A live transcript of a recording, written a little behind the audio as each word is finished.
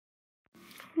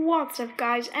What's up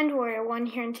guys, EndWarrior1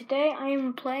 here, and today I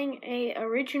am playing a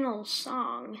original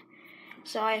song.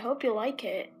 So I hope you like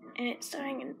it. And it's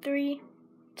starting in 3,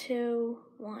 2,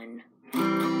 1.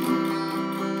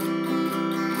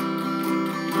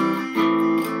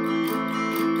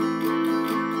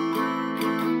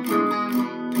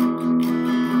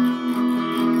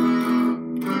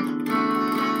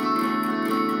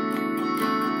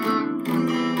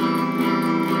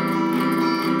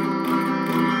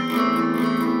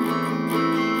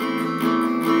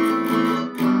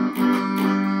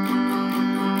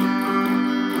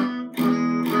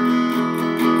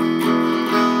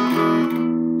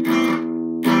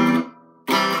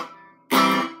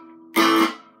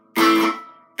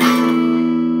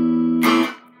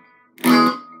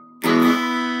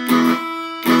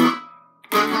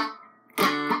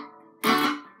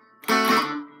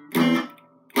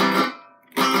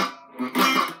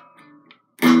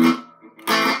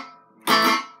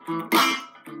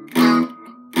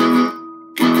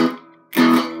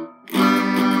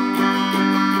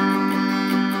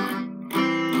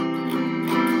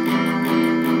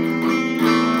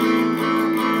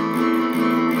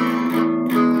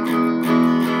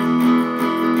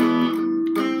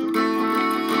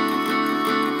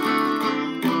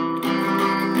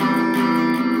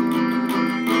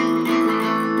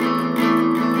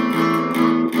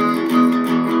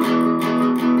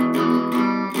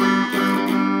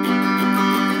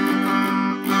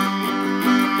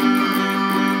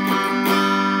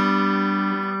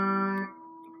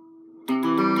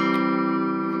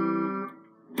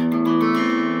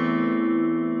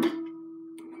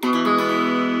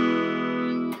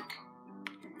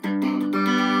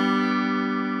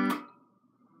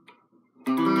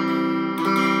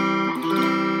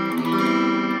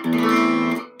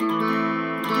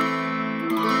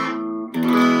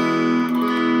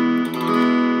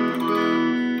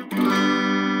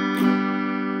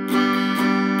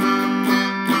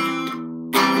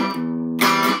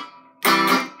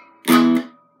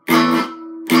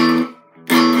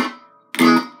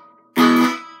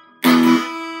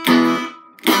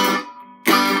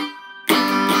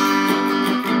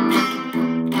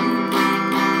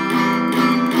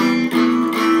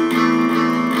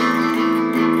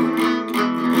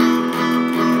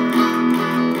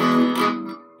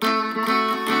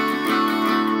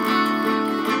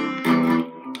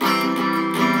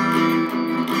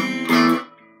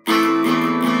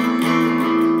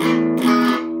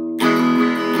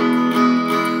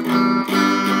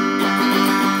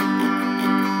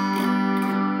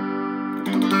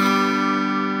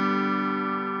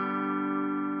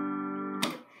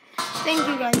 Thank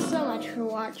you guys so much for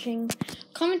watching.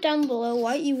 Comment down below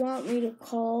what you want me to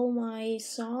call my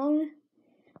song,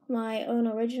 my own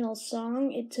original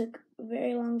song. It took a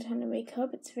very long time to make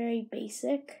up. It's very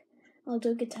basic. I'll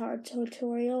do a guitar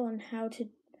tutorial on how to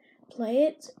play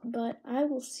it, but I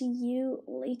will see you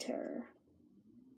later.